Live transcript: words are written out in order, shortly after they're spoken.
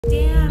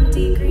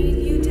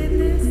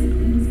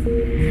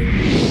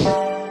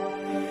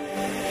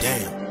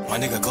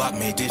nigga Glock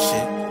made this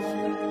shit.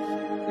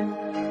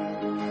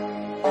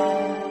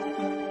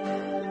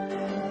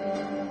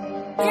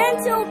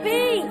 Cartel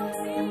Bo.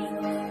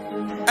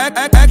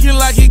 Acting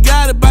like he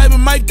got it, baby,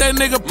 make that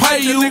nigga pay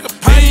you.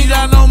 He ain't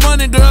got no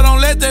money, girl,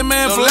 don't let that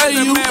man play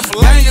you.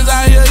 Niggas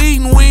out here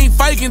eating, we ain't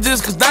faking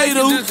just cause they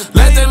do.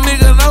 Let that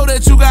nigga know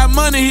that you got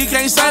money, he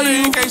can't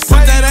say you.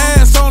 Put that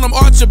ass on him,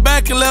 arch your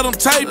back and let him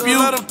tape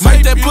you.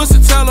 Make that pussy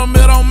tell him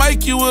it don't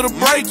make you, it'll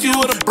break you.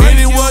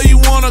 Anywhere you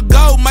wanna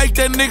go, make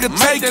that nigga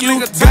take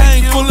you.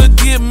 Gang full of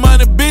get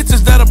money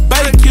bitches that'll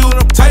bake you.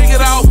 Take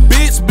it off,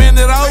 bitch, bend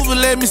it over,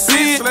 let me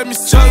see it.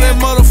 Chuck that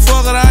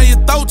motherfucker down your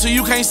throat till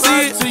you can't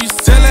see it.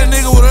 Tell that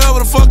nigga whatever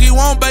the fuck you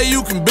want, babe,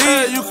 you can be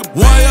it.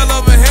 One hell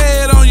of a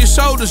head on your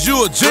shoulders,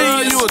 you a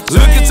genius.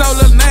 Look at your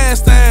little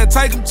nasty ass,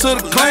 take him to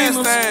the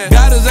cleaners.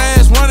 Got his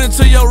ass running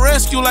to your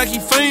rescue like he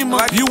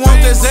FEMA. You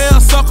want this L,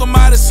 suck him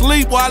out of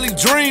sleep while he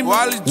dream.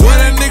 Wear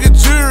that nigga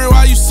jewelry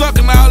while you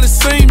sucking all his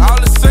semen.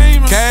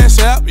 Cash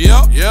app,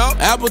 yep.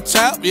 Apple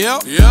tap,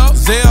 yep.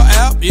 Zelle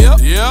app,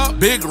 yep.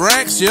 Big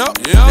racks, yep.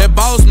 That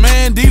boss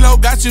man D-Lo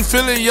got you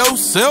feeling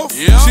yourself.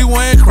 She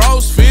wearing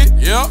CrossFit,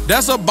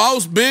 that's a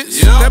boss bitch.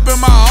 Step in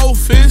my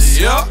office,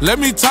 let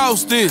me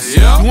toss this.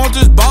 You want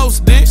this boss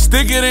dick?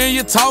 Stick it in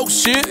your talk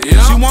shit.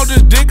 She want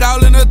this dick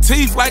all in her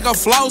teeth like a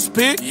floss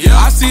pick.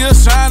 I see her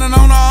shining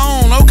on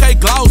her own, okay,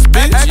 gloss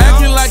bitch.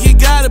 Acting like he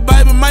got it,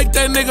 baby, make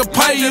that nigga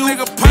pay you. He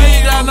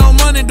ain't got no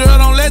money, girl,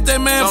 don't let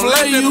that man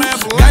play you.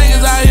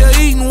 Gangs out here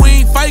eating,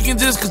 we ain't faking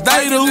just cause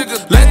they do.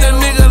 Let that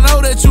nigga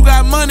know that you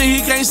got money, he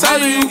can't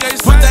say you.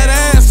 Put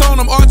that ass on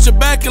him, arch your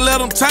back and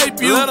let him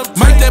tape you.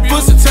 Make that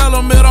pussy tell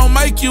him it don't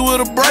make you,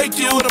 it'll break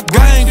you.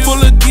 Gang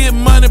full of get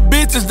money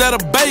bitches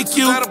that'll bake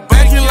you.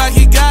 Acting like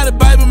he got it,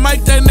 baby,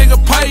 make that nigga